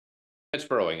It's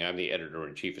Burrowing. I'm the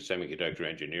editor-in-chief of Semiconductor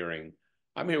Engineering.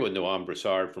 I'm here with Noam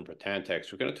Brousard from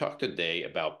proteanTecs. We're going to talk today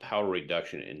about power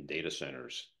reduction in data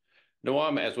centers.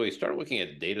 Noam, as we start looking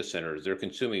at data centers, they're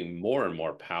consuming more and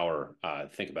more power.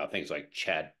 Think about things like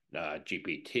Chat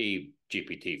GPT,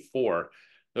 GPT-4.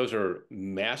 Those are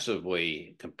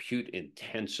massively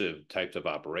compute-intensive types of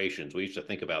operations. We used to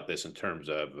think about this in terms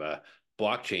of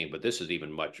blockchain, but this is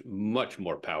even much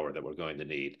more power that we're going to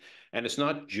need. And it's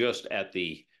not just at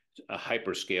the a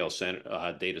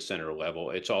hyperscale data center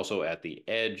level. It's also at the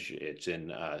edge. It's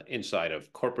inside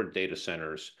of corporate data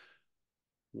centers.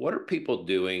 What are people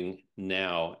doing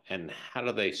now, and how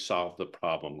do they solve the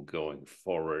problem going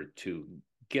forward to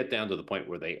get down to the point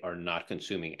where they are not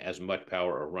consuming as much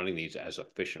power or running these as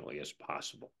efficiently as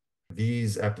possible?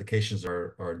 These applications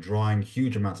are drawing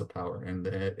huge amounts of power and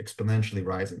exponentially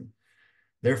rising.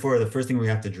 Therefore, the first thing we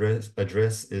have to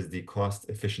address is the cost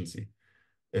efficiency.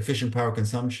 Efficient power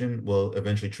consumption will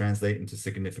eventually translate into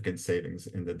significant savings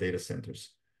in the data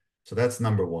centers. So that's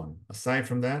number one. Aside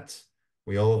from that,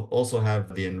 we also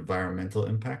have the environmental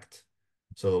impact.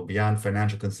 So beyond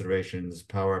financial considerations,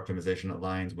 power optimization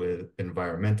aligns with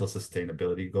environmental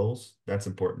sustainability goals. That's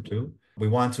important too. We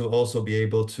want to also be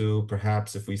able to,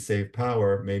 perhaps if we save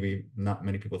power, maybe not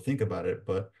many people think about it,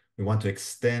 but we want to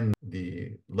extend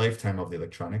the lifetime of the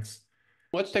electronics.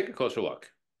 Let's take a closer look.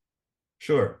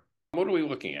 Sure. What are we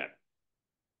looking at?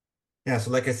 Yeah,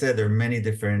 so like I said, there are many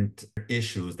different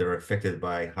issues that are affected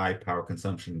by high power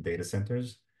consumption in data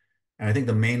centers. And I think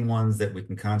the main ones that we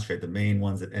can concentrate, the main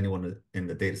ones that anyone in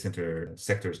the data center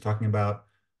sector is talking about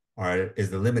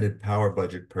is the limited power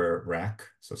budget per rack.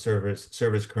 So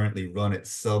servers currently run at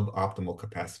suboptimal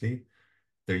capacity.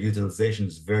 Their utilization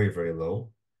is very low.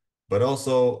 But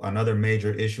also another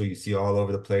major issue you see all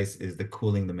over the place is the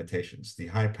cooling limitations. The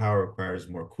high power requires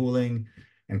more cooling,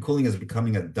 and cooling is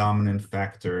becoming a dominant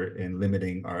factor in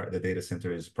limiting the data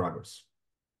center's progress.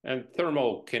 And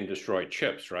thermal can destroy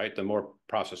chips, right? The more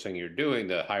processing you're doing,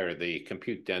 the higher the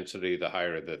compute density, the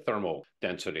higher the thermal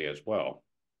density as well.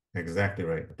 Exactly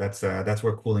right. That's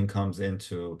where cooling comes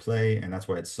into play, and that's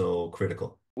why it's so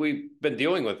critical. We've been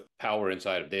dealing with power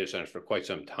inside of data centers for quite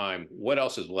some time. What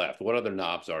else is left? What other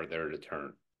knobs are there to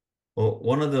turn? Well,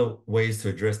 one of the ways to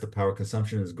address the power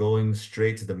consumption is going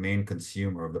straight to the main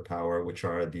consumer of the power, which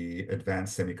are the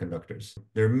advanced semiconductors.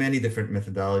 There are many different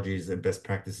methodologies and best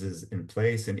practices in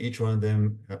place, and each one of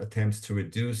them attempts to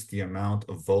reduce the amount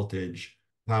of voltage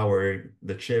power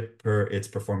the chip per its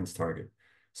performance target.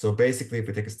 So basically, if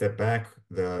we take a step back,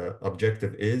 the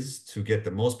objective is to get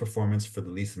the most performance for the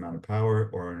least amount of power,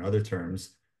 or in other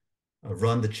terms,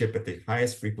 run the chip at the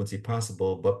highest frequency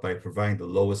possible, but by providing the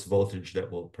lowest voltage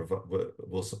that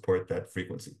will support that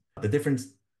frequency. The different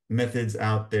methods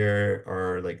out there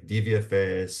are like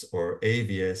DVFS or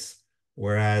AVS,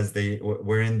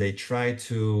 wherein they try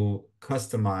to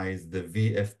customize the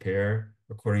VF pair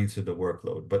according to the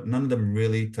workload, but none of them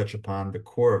really touch upon the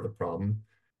core of the problem.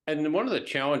 And one of the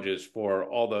challenges for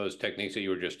all those techniques that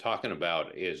you were just talking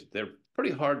about is they're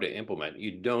pretty hard to implement.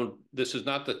 This is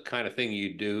not the kind of thing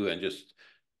you do and just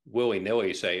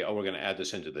willy-nilly say, oh, we're going to add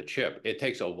this into the chip. It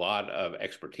takes a lot of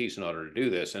expertise in order to do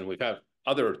this. And we've had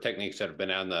other techniques that have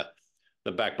been on the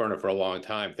back burner for a long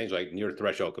time, things like near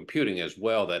threshold computing as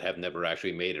well, that have never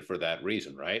actually made it for that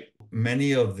reason, right?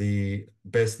 Many of the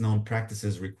best known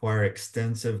practices require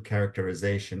extensive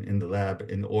characterization in the lab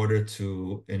in order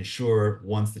to ensure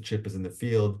once the chip is in the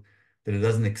field that it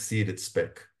doesn't exceed its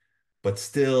spec. But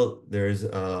still, there's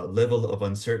a level of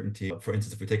uncertainty. For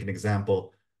instance, if we take an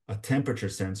example, a temperature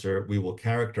sensor, we will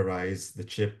characterize the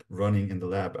chip running in the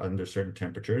lab under certain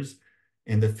temperatures.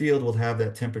 In the field, we'll have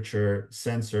that temperature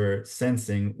sensor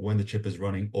sensing when the chip is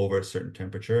running over a certain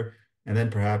temperature, and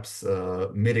then perhaps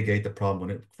mitigate the problem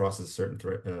when it crosses a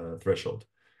certain threshold.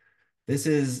 This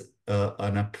is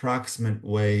an approximate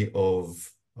way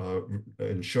of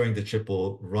ensuring the chip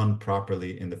will run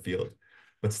properly in the field.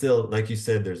 But still, like you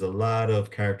said, there's a lot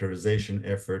of characterization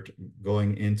effort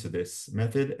going into this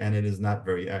method, and it is not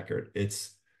very accurate.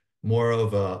 It's more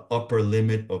of a upper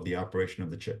limit of the operation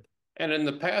of the chip. And in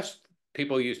the past,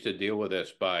 people used to deal with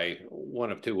this by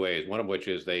one of two ways. One of which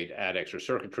is they'd add extra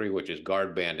circuitry, which is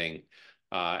guard banding.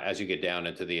 As you get down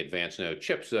into the advanced node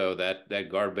chips, though, that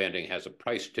guard banding has a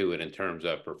price to it in terms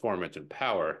of performance and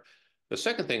power. The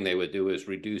second thing they would do is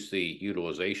reduce the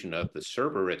utilization of the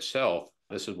server itself.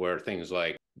 This is where things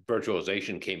like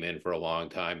virtualization came in for a long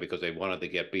time because they wanted to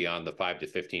get beyond the 5 to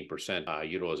 15%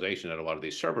 utilization that a lot of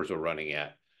these servers were running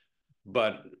at.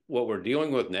 But what we're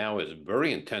dealing with now is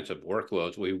very intensive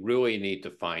workloads. We really need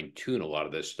to fine tune a lot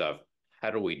of this stuff.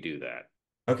 How do we do that?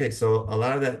 Okay, so a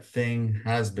lot of that thing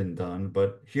has been done,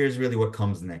 but here's really what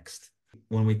comes next.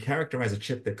 When we characterize a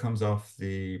chip that comes off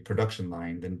the production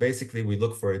line, then basically we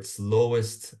look for its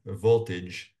lowest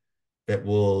voltage that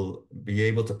will be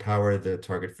able to power the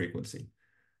target frequency.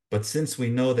 But since we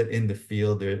know that in the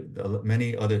field,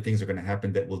 many other things are going to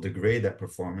happen that will degrade that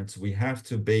performance, we have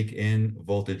to bake in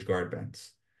voltage guard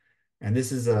bands. And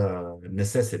this is a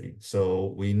necessity.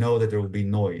 So we know that there will be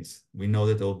noise. We know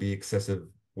that there will be excessive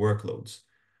workloads.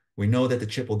 We know that the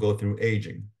chip will go through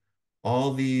aging.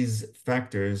 All these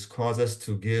factors cause us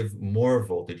to give more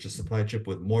voltage, to supply a chip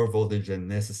with more voltage than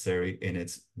necessary in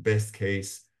its best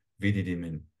case VDD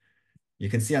min. You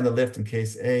can see on the left in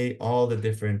case A, all the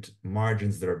different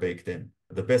margins that are baked in.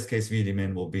 The best case VDD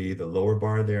min will be the lower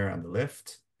bar there on the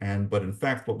left. But in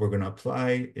fact, what we're going to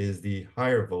apply is the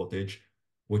higher voltage,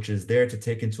 which is there to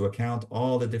take into account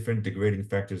all the different degrading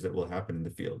factors that will happen in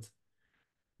the field.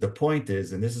 The point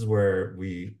is, and this is where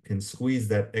we can squeeze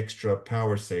that extra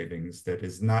power savings that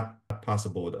is not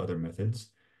possible with other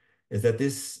methods, is that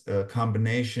this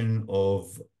combination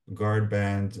of guard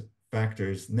band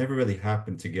factors never really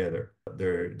happen together.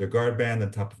 They're guard band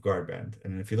on top of guard band.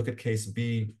 And if you look at case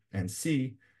B and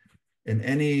C, in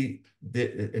any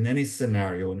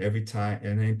scenario, in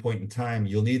any point in time,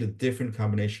 you'll need a different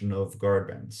combination of guard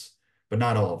bands, but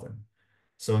not all of them.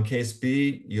 So in case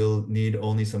B, you'll need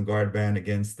only some guard band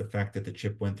against the fact that the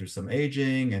chip went through some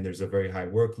aging and there's a very high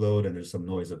workload and there's some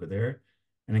noise over there.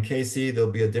 And in case C, there'll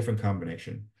be a different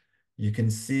combination. You can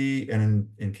see, and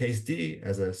in case D,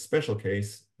 as a special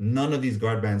case, none of these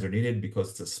guard bands are needed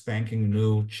because it's a spanking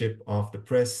new chip off the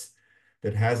press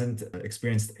that hasn't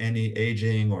experienced any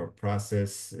aging or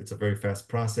process. It's a very fast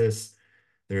process.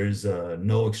 There's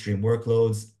no extreme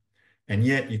workloads. And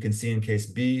yet you can see in case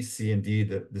B, C, and D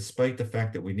that despite the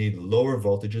fact that we need lower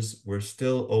voltages, we're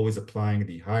still always applying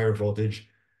the higher voltage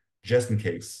just in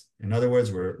case. In other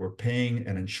words, we're paying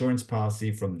an insurance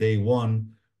policy from day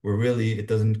one where really it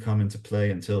doesn't come into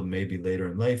play until maybe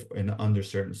later in life and under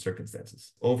certain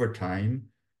circumstances. Over time,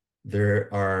 the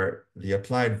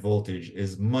applied voltage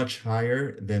is much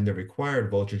higher than the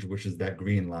required voltage, which is that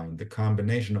green line, the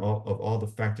combination of all the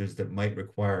factors that might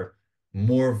require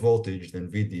more voltage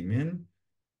than VD min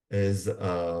is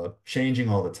changing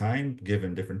all the time,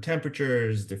 given different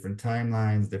temperatures, different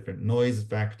timelines, different noise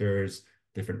factors,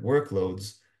 different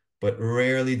workloads, but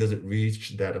rarely does it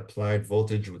reach that applied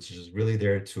voltage, which is really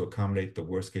there to accommodate the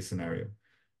worst case scenario.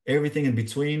 Everything in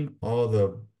between, all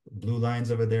the blue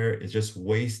lines over there, is just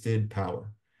wasted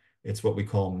power. It's what we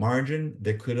call margin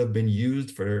that could have been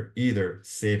used for either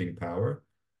saving power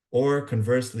or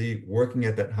conversely working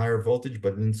at that higher voltage,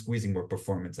 but then squeezing more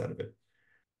performance out of it.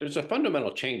 There's a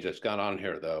fundamental change that's gone on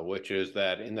here, though, which is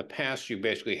that in the past you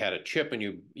basically had a chip and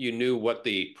you knew what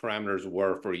the parameters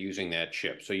were for using that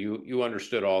chip. So you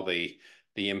understood all the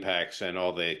impacts and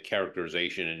all the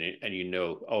characterization, and you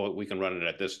know, oh, we can run it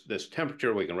at this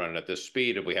temperature, we can run it at this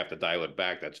speed. If we have to dial it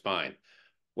back, that's fine.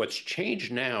 What's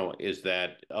changed now is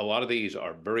that a lot of these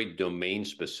are very domain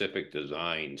specific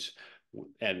designs.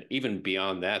 And even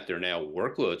beyond that, they're now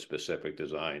workload specific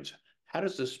designs. How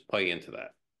does this play into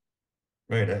that?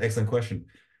 Right, excellent question.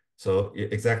 So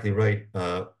exactly right.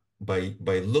 By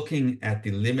looking at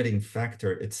the limiting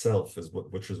factor itself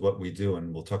which is what we do,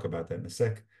 and we'll talk about that in a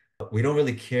sec. We don't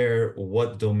really care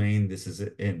what domain this is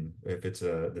in, if it's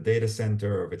the data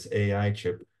center or if it's AI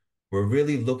chip. We're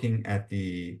really looking at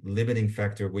the limiting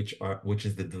factor, which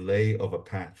is the delay of a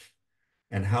path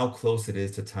and how close it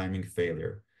is to timing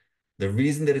failure. The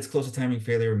reason that it's close to timing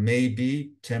failure may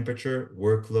be temperature,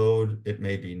 workload, it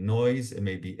may be noise, it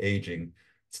may be aging.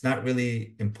 It's not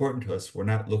really important to us. We're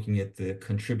not looking at the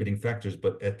contributing factors,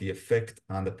 but at the effect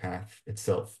on the path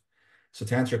itself. So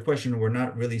to answer your question, we're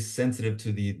not really sensitive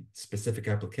to the specific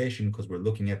application because we're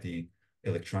looking at the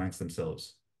electronics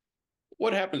themselves.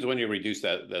 What happens when you reduce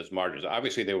those margins?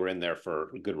 Obviously, they were in there for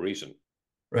a good reason.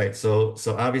 Right. So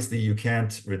obviously you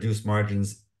can't reduce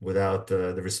margins without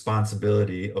the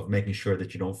responsibility of making sure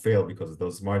that you don't fail because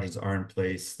those margins are in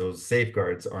place, those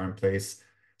safeguards are in place,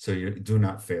 so you do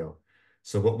not fail.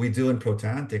 So what we do in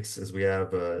proteanTecs is we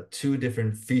have two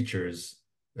different features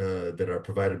that are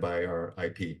provided by our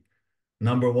IP.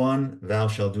 Number one, thou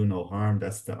shall do no harm.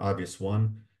 That's the obvious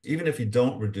one. Even if you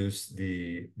don't reduce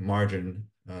the margin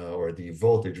or the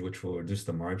voltage, which will reduce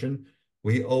the margin,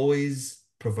 we always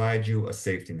provide you a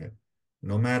safety net.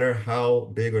 No matter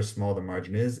how big or small the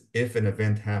margin is, if an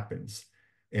event happens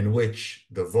in which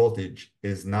the voltage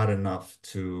is not enough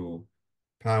to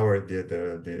power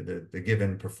the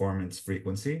given performance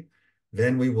frequency,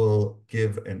 then we will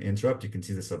give an interrupt. You can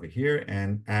see this over here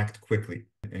and act quickly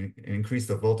and increase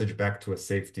the voltage back to a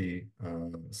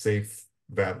safe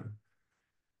value.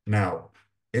 Now,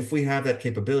 If we have that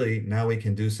capability, now we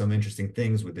can do some interesting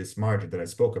things with this margin that I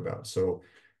spoke about. So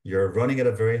you're running at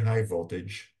a very high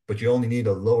voltage, but you only need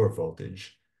a lower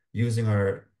voltage. Using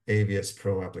our AVS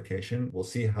Pro application, we'll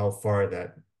see how far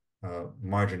that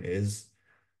margin is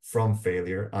from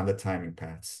failure on the timing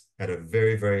paths at a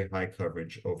very, very high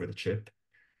coverage over the chip.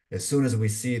 As soon as we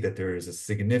see that there is a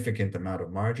significant amount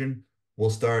of margin, we'll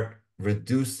start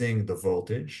reducing the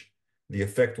voltage. The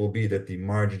effect will be that the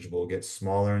margins will get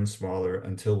smaller and smaller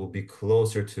until we'll be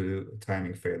closer to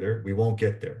timing failure. We won't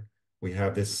get there. We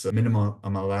have this minimum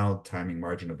allowed timing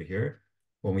margin over here.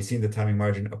 When we see the timing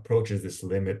margin approaches this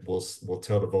limit, we'll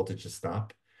tell the voltage to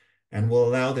stop, and we'll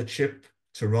allow the chip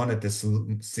to run at this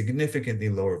significantly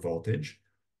lower voltage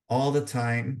all the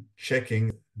time,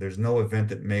 checking there's no event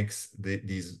that makes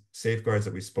these safeguards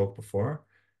that we spoke before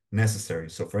necessary.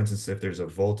 So for instance, if there's a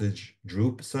voltage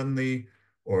droop suddenly,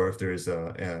 or if there's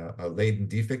a latent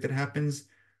defect that happens,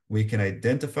 we can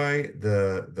identify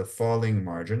the falling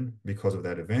margin because of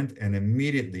that event, and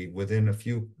immediately within a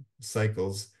few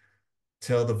cycles,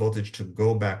 tell the voltage to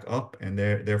go back up and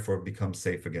therefore become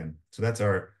safe again. So that's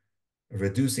our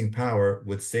reducing power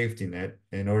with safety net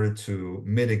in order to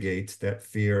mitigate that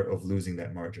fear of losing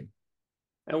that margin.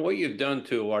 And what you've done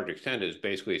to a large extent is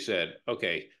basically said,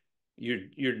 okay,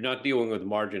 you're not dealing with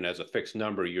margin as a fixed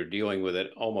number. You're dealing with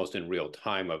it almost in real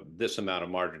time of this amount of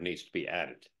margin needs to be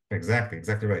added. Exactly,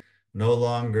 exactly right. No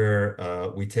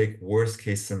longer we take worst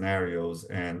case scenarios,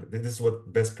 and this is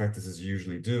what best practices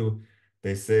usually do.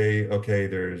 They say, okay,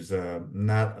 there's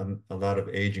not a lot of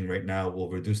aging right now. We'll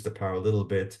reduce the power a little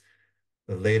bit.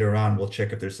 Later on, we'll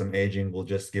check if there's some aging. We'll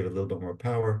just give it a little bit more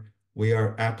power. We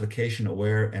are application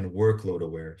aware and workload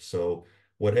aware. So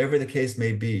whatever the case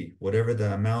may be, whatever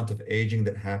the amount of aging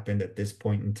that happened at this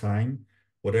point in time,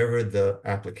 whatever the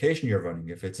application you're running,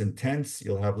 if it's intense,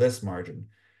 you'll have less margin.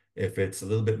 If it's a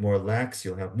little bit more lax,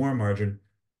 you'll have more margin.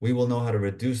 We will know how to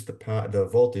reduce the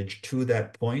voltage to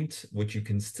that point, which you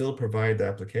can still provide the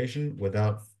application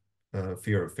without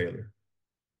fear of failure.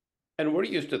 And we're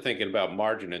used to thinking about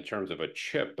margin in terms of a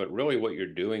chip, but really what you're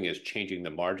doing is changing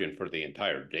the margin for the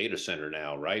entire data center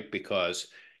now, right? Because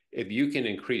if you can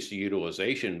increase the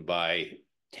utilization by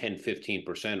 10,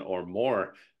 15% or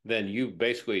more, then you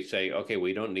basically say, okay,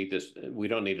 we don't need this, we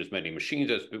don't need as many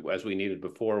machines as we needed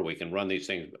before. We can run these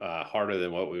things harder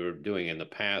than what we were doing in the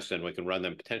past, and we can run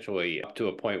them potentially up to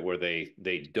a point where they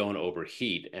don't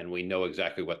overheat, and we know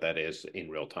exactly what that is in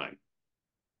real time.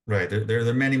 Right. There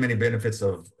are many, many benefits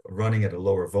of running at a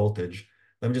lower voltage.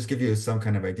 Let me just give you some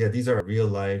kind of idea. These are real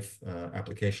life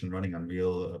application running on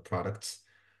real products.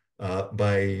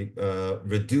 By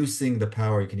reducing the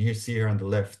power, you can see here on the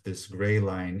left, this gray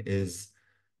line is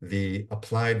the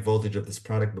applied voltage of this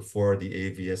product before the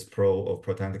AVS Pro of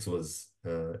proteanTecs was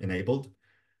enabled.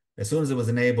 As soon as it was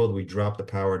enabled, we dropped the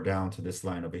power down to this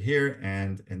line over here.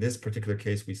 And in this particular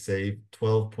case, we saved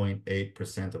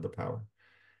 12.8% of the power.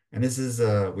 And this is,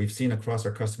 we've seen across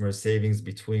our customers savings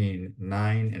between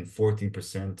 9 and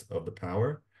 14% of the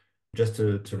power. Just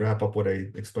to wrap up what I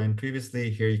explained previously,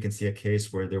 here you can see a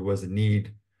case where there was a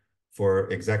need for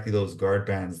exactly those guard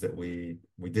bands that we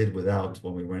did without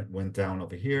when we went down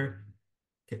over here.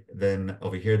 Then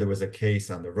over here, there was a case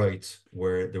on the right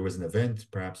where there was an event,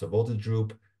 perhaps a voltage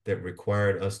droop, that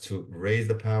required us to raise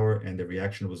the power, and the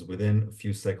reaction was within a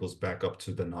few cycles back up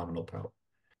to the nominal power.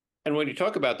 And when you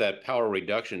talk about that power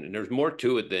reduction, and there's more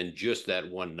to it than just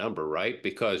that one number, right?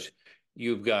 Because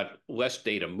you've got less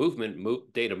data movement.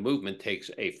 Data movement takes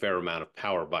a fair amount of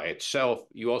power by itself.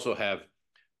 You also have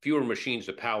fewer machines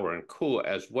to power and cool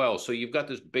as well. So you've got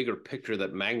this bigger picture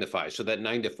that magnifies. So that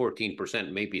 9 to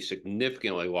 14% may be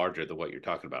significantly larger than what you're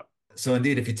talking about. So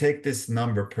indeed, if you take this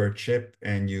number per chip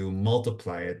and you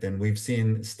multiply it, then we've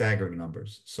seen staggering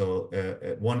numbers. So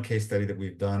one case study that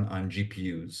we've done on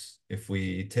GPUs, if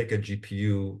we take a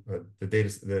GPU, the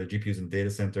GPUs in the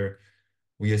data center,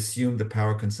 we assume the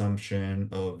power consumption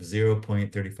of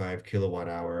 0.35 kilowatt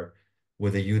hour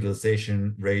with a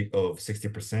utilization rate of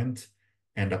 60%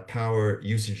 and a power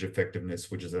usage effectiveness,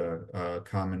 which is a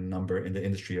common number in the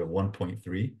industry of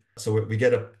 1.3. So we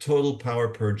get a total power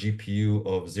per GPU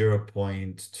of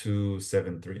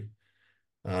 0.273.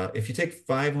 If you take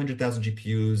 500,000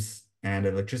 GPUs and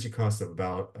an electricity cost of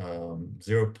about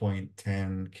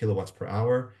 0.10 kilowatts per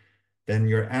hour, then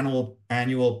your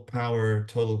annual power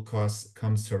total cost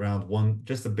comes to around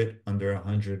just a bit under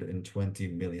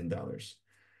 $120 million.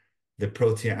 The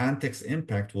proteanTecs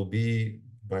impact will be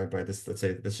by this, let's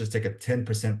just take a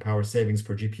 10% power savings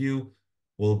per GPU,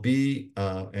 will be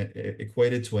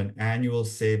equated to an annual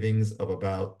savings of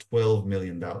about $12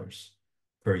 million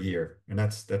per year. And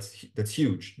that's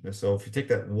huge. So if you take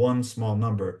that one small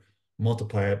number,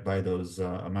 multiply it by those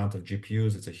amount of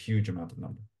GPUs, it's a huge amount of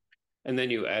number. And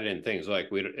then you add in things like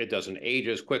it doesn't age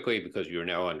as quickly because you're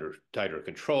now under tighter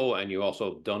control, and you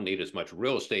also don't need as much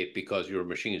real estate because your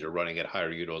machines are running at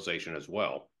higher utilization as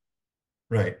well.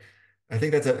 Right. I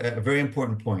think that's a very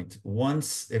important point.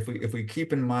 Once, if we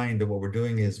keep in mind that what we're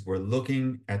doing is we're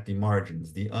looking at the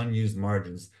margins, the unused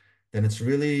margins, then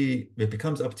it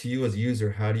becomes up to you as a user,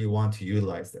 how do you want to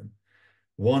utilize them?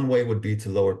 One way would be to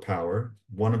lower power.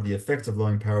 One of the effects of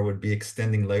lowering power would be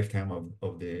extending lifetime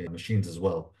of the machines as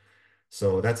well.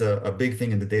 So that's a big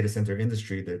thing in the data center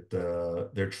industry that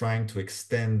they're trying to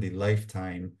extend the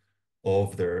lifetime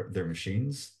of their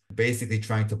machines, basically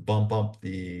trying to bump up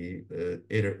the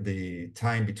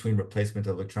time between replacement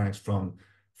of electronics from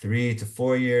 3 to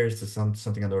 4 years to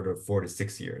something on the order of 4 to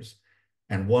 6 years.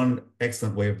 And one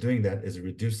excellent way of doing that is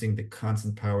reducing the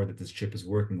constant power that this chip is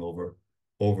working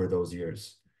over those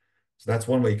years. So that's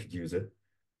one way you could use it.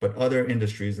 But other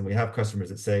industries, and we have customers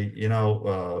that say,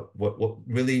 what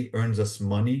really earns us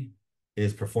money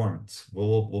is performance.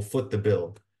 We'll foot the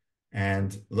bill.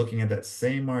 And looking at that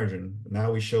same margin,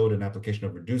 now we showed an application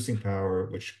of reducing power,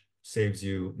 which saves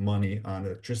you money on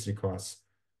electricity costs,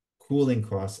 cooling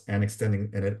costs, and extending,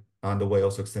 and it on the way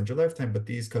also extends your lifetime. But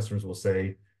these customers will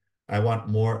say, I want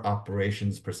more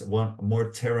operations want more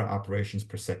tera operations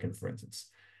per second, for instance.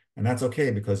 And that's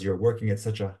okay because you're working at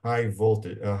such a high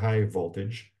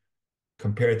voltage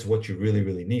compared to what you really,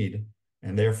 really need.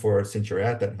 And therefore, since you're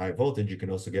at that high voltage, you can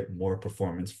also get more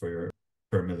performance for your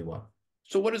per milliwatt.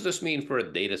 So, what does this mean for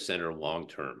a data center long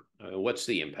term? What's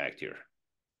the impact here?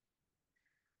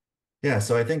 Yeah,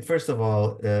 so I think first of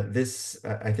all,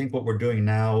 I think what we're doing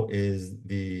now is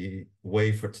the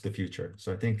way to the future.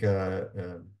 So I think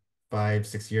 5,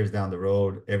 6 years down the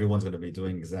road, everyone's going to be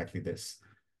doing exactly this.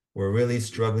 We're really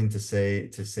struggling to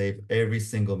save every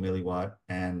single milliwatt,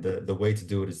 and the way to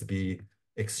do it is to be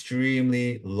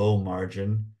extremely low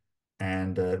margin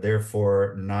and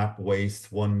therefore not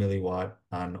waste 1 milliwatt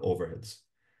on overheads.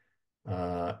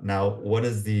 Now, what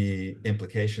is the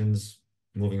implications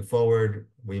moving forward?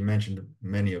 We mentioned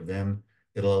many of them.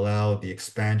 It'll allow the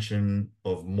expansion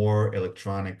of more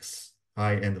electronics,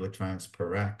 high-end electronics per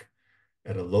rack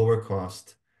at a lower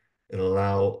cost. It'll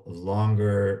allow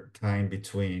longer time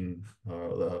between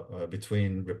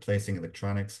replacing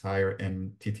electronics, higher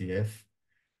MTTF.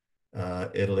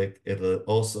 It'll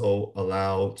also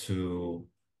allow to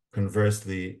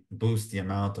conversely boost the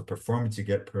amount of performance you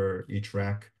get per each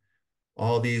rack.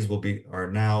 All these are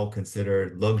now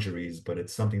considered luxuries, but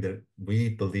it's something that we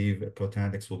believe at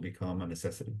proteanTecs will become a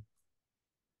necessity.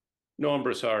 Noam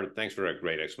Brousard, thanks for a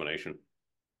great explanation.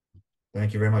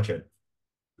 Thank you very much, Ed.